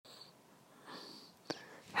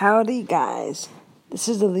Howdy, guys. This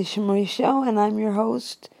is Alicia Marie Show, and I'm your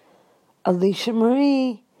host, Alicia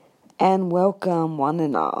Marie, and welcome, one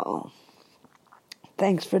and all.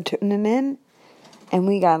 Thanks for tuning in, and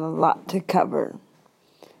we got a lot to cover.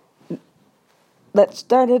 Let's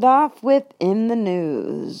start it off with In the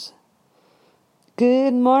News.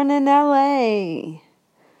 Good morning, LA.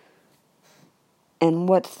 And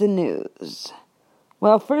what's the news?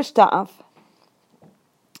 Well, first off,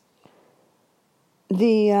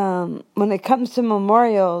 when it comes to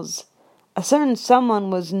memorials, a certain someone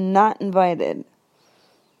was not invited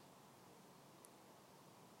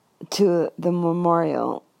to the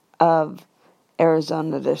memorial of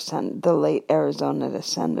the late Arizona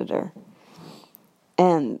senator.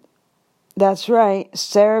 And that's right,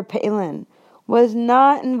 Sarah Palin was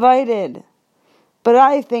not invited. But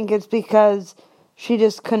I think it's because she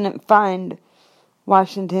just couldn't find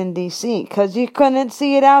Washington, D.C., because you couldn't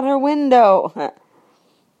see it out her window.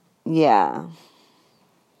 Yeah,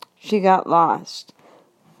 she got lost.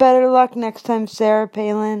 Better luck next time, Sarah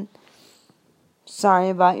Palin. Sorry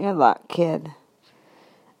about your luck, kid.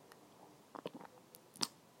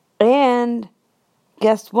 And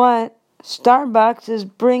guess what? Starbucks is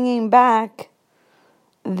bringing back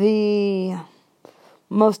the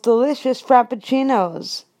most delicious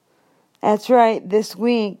Frappuccinos. That's right, this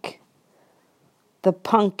week, the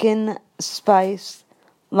pumpkin spice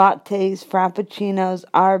lattes, Frappuccinos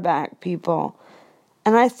are back, people.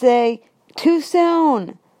 And I say, too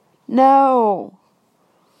soon. No.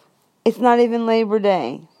 It's not even Labor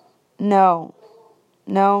Day. No.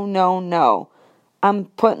 No. I'm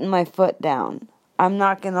putting my foot down. I'm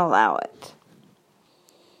not going to allow it.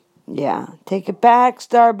 Yeah. Take it back,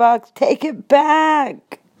 Starbucks. Take it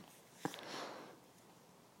back.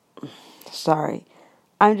 Sorry.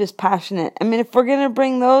 I'm just passionate. I mean, if we're going to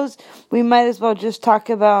bring those, we might as well just talk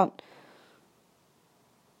about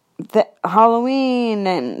Halloween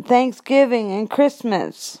and Thanksgiving and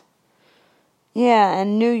Christmas. Yeah,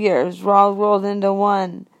 and New Year's. We're all rolled into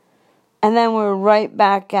one. And then we're right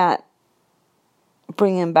back at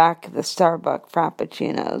bringing back the Starbucks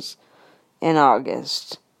Frappuccinos in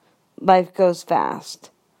August. Life goes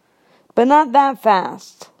fast. But not that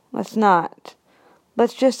fast. Let's not.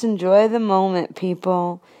 Let's just enjoy the moment,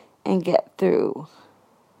 people, and get through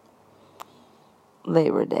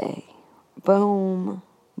Labor Day. Boom.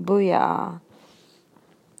 Booyah.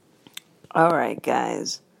 Alright,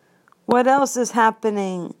 guys. What else is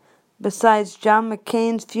happening besides John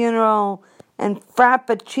McCain's funeral and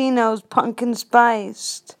Frappuccinos pumpkin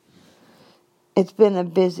spiced? It's been a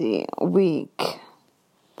busy week.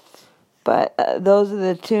 But those are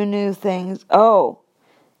the two new things. Oh,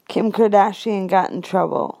 Kim Kardashian got in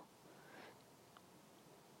trouble.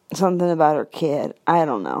 Something about her kid. I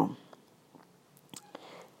don't know.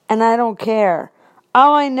 And I don't care.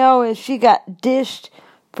 All I know is she got dished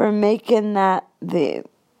for making that the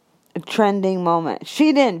trending moment.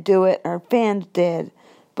 She didn't do it. Her fans did.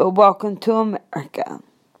 But welcome to America.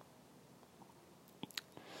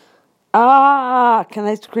 Can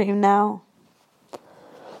I scream now?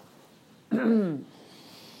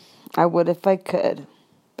 I would if I could.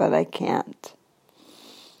 But I can't.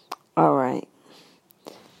 Alright.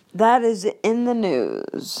 That is in the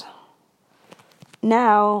news.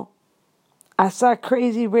 Now, I saw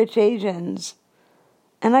Crazy Rich Asians.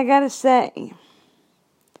 And I gotta say,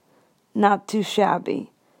 not too shabby.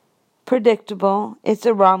 Predictable. It's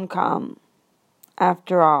a rom-com,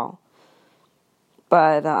 after all.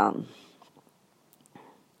 But, I'd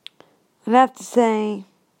have to say,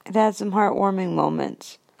 it had some heartwarming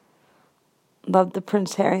moments. Love the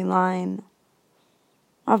Prince Harry line.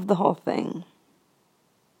 Love the whole thing.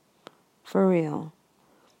 For real.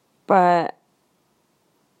 But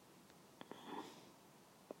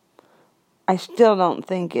I still don't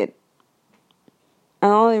think it.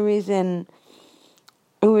 And the only reason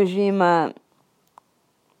Iwo Jima,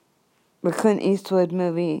 the Clint Eastwood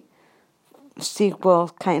movie sequel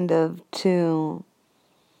kind of to,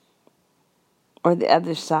 or the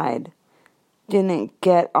other side, didn't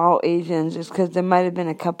get all Asians is because there might have been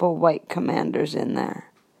a couple white commanders in there.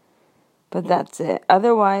 But that's it.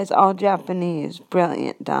 Otherwise, all Japanese.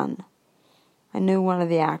 Brilliant done. I knew one of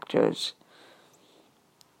the actors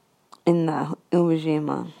in the Iwo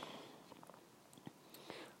Jima.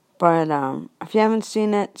 But if you haven't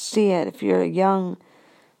seen it, see it. If you're a young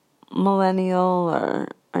millennial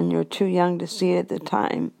and you're too young to see it at the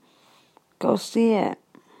time, go see it.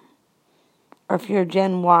 Or if you're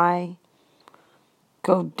Gen Y,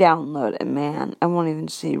 go download it, man. I won't even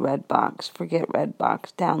see Redbox. Forget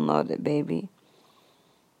Redbox. Download it, baby.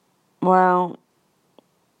 Well,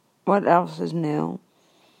 what else is new?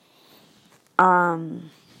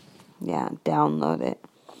 Yeah, download it.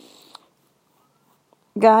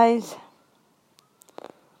 Guys,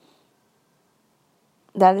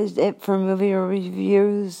 that is it for movie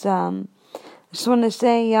reviews. I just want to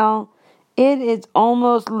say, y'all, it is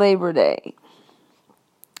almost Labor Day.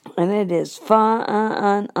 And it is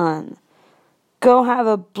fun. Go have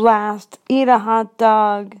a blast. Eat a hot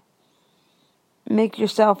dog. Make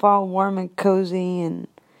yourself all warm and cozy and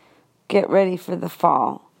get ready for the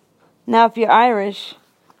fall. Now, if you're Irish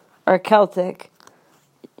or Celtic,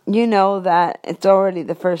 you know that it's already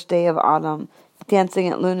the first day of autumn. Dancing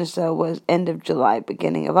at Luniso was end of July,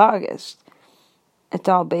 beginning of August. It's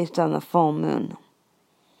all based on the full moon.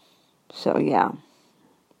 So, yeah.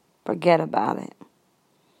 Forget about it.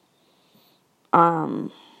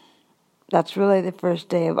 That's really the first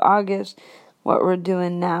day of August. What we're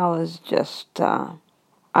doing now is just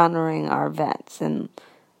honoring our vets and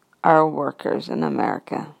our workers in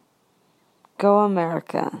America. Go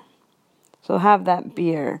America. So have that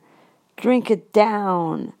beer. Drink it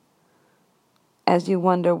down as you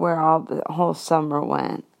wonder where all the whole summer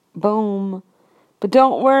went. Boom. But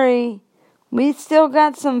don't worry. We still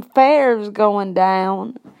got some fairs going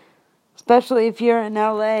down. Especially if you're in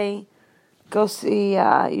LA. Go see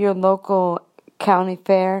your local county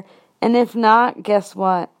fair. And if not, guess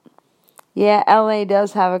what? Yeah, LA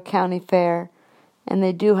does have a county fair. And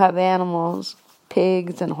they do have animals,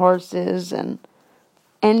 pigs and horses. And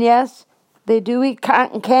yes, they do eat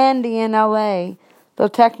cotton candy in LA. Though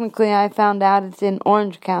technically I found out it's in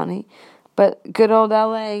Orange County. But good old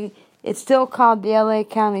LA, it's still called the LA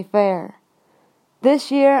County Fair.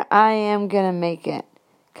 This year I am going to make it.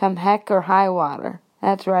 Come heck or high water.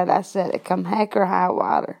 That's right, I said it. Come heck or high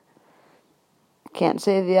water. Can't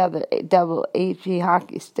say the other double H-E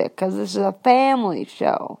hockey stick because this is a family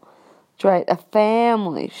show. That's right, a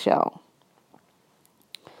family show.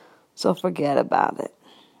 So forget about it.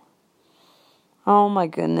 Oh my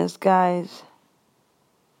goodness, guys.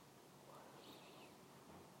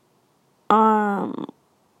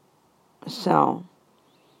 So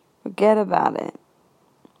forget about it.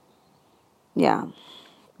 Yeah.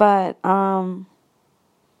 But other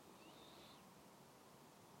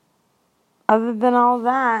than all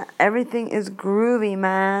that, everything is groovy,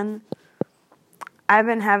 man. I've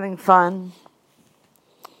been having fun.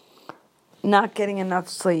 Not getting enough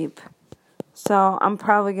sleep. So I'm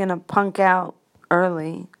probably going to punk out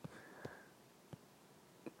early.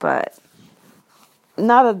 But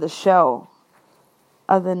not of the show.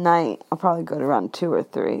 Of the night. I'll probably go to around 2 or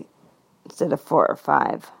 3 instead of 4 or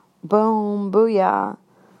 5. Boom, booyah.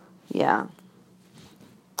 Yeah.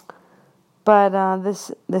 But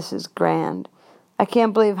this is grand. I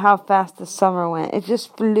can't believe how fast the summer went. It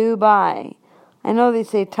just flew by. I know they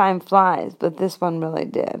say time flies, but this one really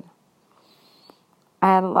did.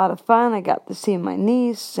 I had a lot of fun. I got to see my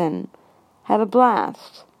niece and had a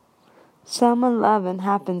blast. Summer lovin'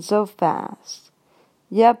 happened so fast.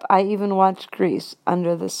 Yep, I even watched Grease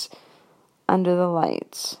Under the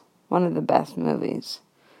Lights. One of the best movies.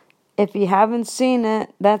 If you haven't seen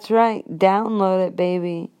it, that's right, download it,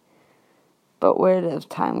 baby. But where does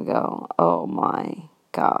time go? Oh my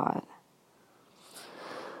God.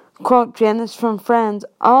 Quote Janice from Friends,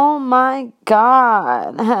 oh my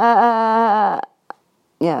God.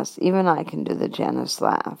 Yes, even I can do the Janice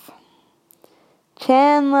laugh.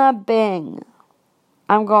 Chandler Bing.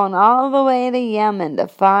 I'm going all the way to Yemen to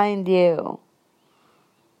find you.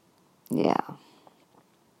 Yeah.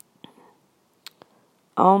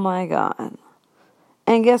 Oh my God.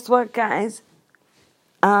 And guess what, guys?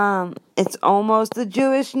 It's almost the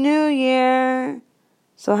Jewish New Year.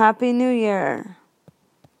 So Happy New Year.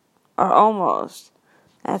 Or almost.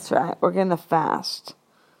 That's right. We're going to fast.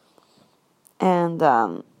 And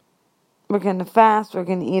we're going to fast. We're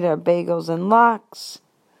going to eat our bagels and lox.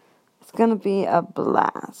 It's going to be a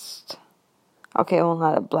blast. Okay, well,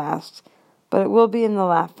 not a blast. But it will be in the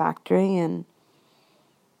Laugh Factory. And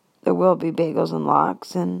there will be bagels and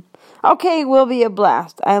lox. And okay, it will be a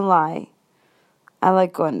blast. I lie. I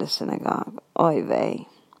like going to synagogue. Oy vey.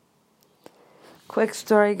 Quick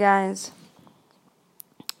story, guys.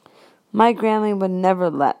 My Grammy would never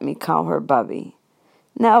let me call her Bubby.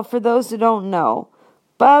 Now, for those who don't know,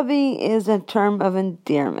 Bubby is a term of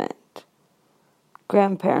endearment.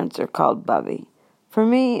 Grandparents are called Bubby. For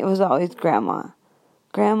me, it was always Grandma.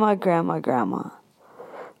 Grandma, Grandma, Grandma.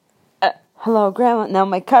 Hello, Grandma. Now,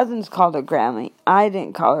 my cousins called her Grammy. I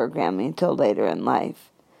didn't call her Grammy until later in life.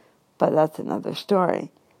 But that's another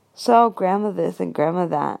story. So, Grandma this and Grandma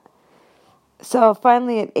that. So,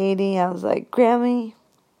 finally at 80, I was like, Grandma.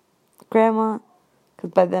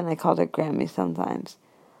 Because by then I called her Grammy sometimes.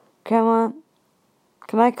 Grandma,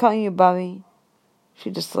 can I call you Bubby? She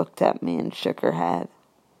just looked at me and shook her head.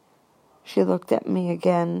 She looked at me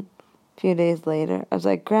again a few days later. I was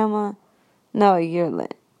like, Grandma, no, a year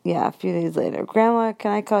later. Yeah, a few days later. Grandma,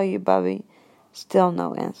 can I call you Bubby? Still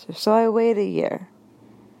no answer. So I wait a year.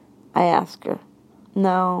 I ask her.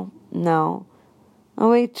 No. I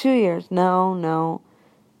wait 2 years. No.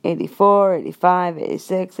 84, 85,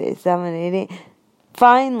 86, 87, 88.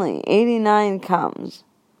 Finally, 89 comes.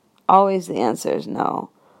 Always the answer is no.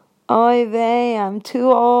 Oy vey, I'm too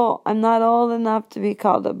old. I'm not old enough to be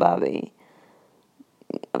called a Bubby.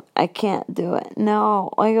 I can't do it.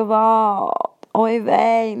 No. Oy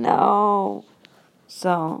vey, no.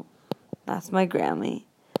 So, that's my Grammy.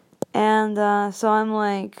 And so I'm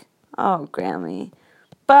like, oh, Grammy.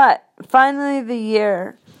 But finally the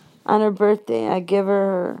year, on her birthday, I give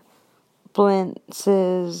her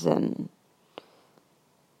blintzes and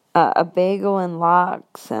a bagel and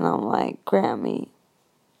lox, and I'm like, Grammy.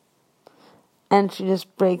 And she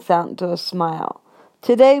just breaks out into a smile.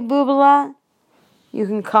 Today, Boobala, you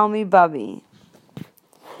can call me Bubby.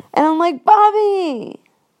 And I'm like, Bubby!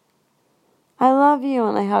 I love you,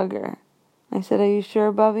 and I hug her. I said, are you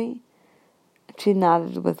sure, Bubby? She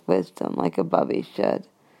nodded with wisdom, like a Bubby should.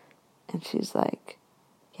 And she's like,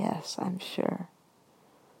 yes, I'm sure.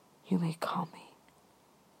 You may call me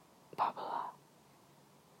Babala.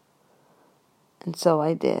 And so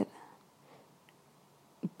I did.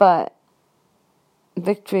 But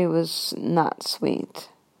victory was not sweet.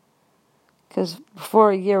 Because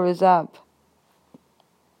before a year was up,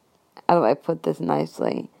 how do I put this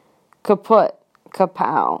nicely? Kaput,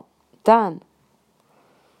 kapow, done.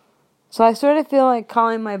 So I sort of feel like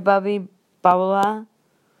calling my Bubby Babala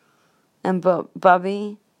and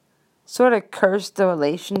Bubby sort of cursed the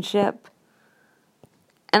relationship.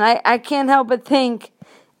 And I can't help but think,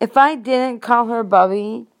 if I didn't call her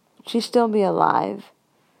Bubby, she'd still be alive.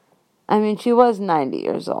 I mean, she was 90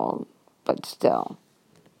 years old, but still.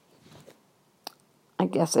 I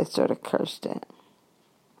guess I sort of cursed it.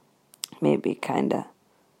 Maybe, kinda,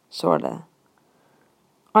 sorta.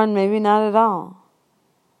 Or maybe not at all.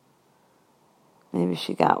 Maybe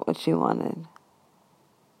she got what she wanted.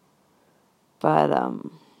 But,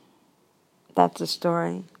 that's the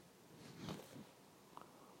story.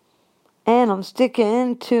 And I'm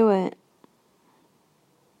sticking to it.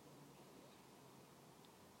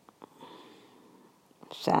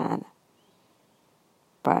 Sad.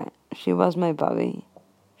 But she was my Bubby.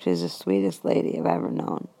 She's the sweetest lady I've ever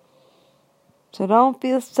known. So don't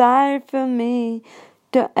feel sorry for me.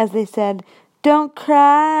 As they said, don't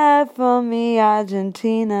cry for me,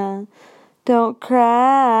 Argentina. Don't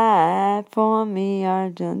cry for me,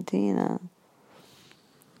 Argentina.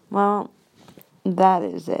 Well, that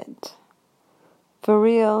is it. For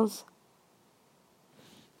reals.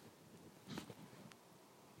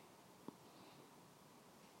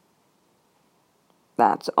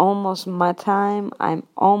 That's almost my time. I'm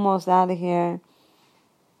almost out of here.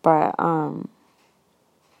 But,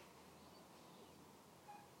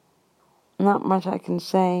 not much I can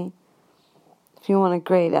say. If you want to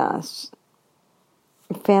grade us,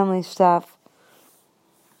 family stuff,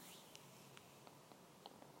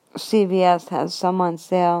 CVS has some on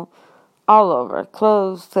sale all over.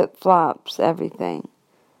 Clothes, flip-flops, everything.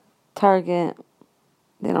 Target,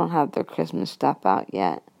 they don't have their Christmas stuff out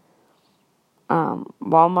yet.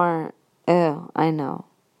 Walmart, ew, I know.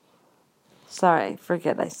 Sorry,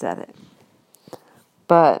 forget I said it.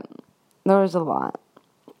 But there was a lot.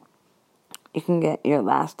 You can get your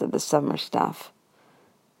last of the summer stuff.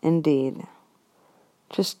 Indeed.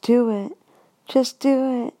 Just do it. Just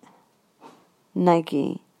do it.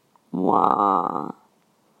 Nike. Wah.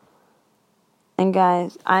 And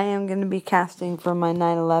guys, I am going to be casting for my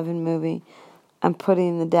 9/11 movie. I'm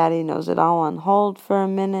putting the Daddy Knows It All on hold for a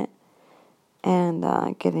minute. And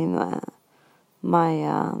getting my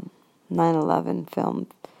 9/11 film,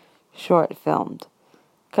 short filmed.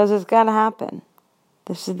 Because it's got to happen.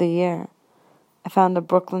 This is the year. I found a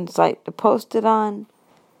Brooklyn site to post it on.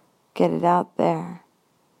 Get it out there.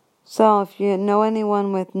 So if you know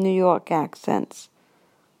anyone with New York accents,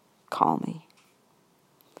 call me.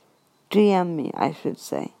 DM me, I should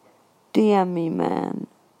say. DM me, man.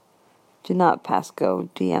 Do not pass go.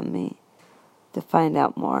 DM me to find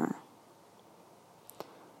out more.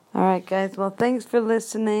 Alright, guys. Well, thanks for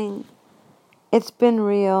listening. It's been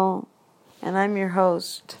real. And I'm your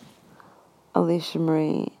host, Alicia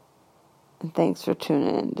Marie. And thanks for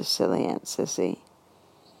tuning in to Silly Aunt Sissy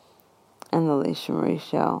and the Alicia Marie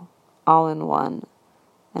Show. All in one.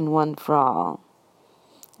 And one for all.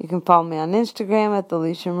 You can follow me on Instagram at the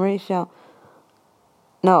Alicia Marie Show.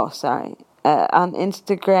 No, sorry. On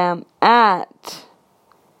Instagram at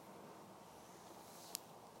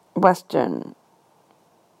Western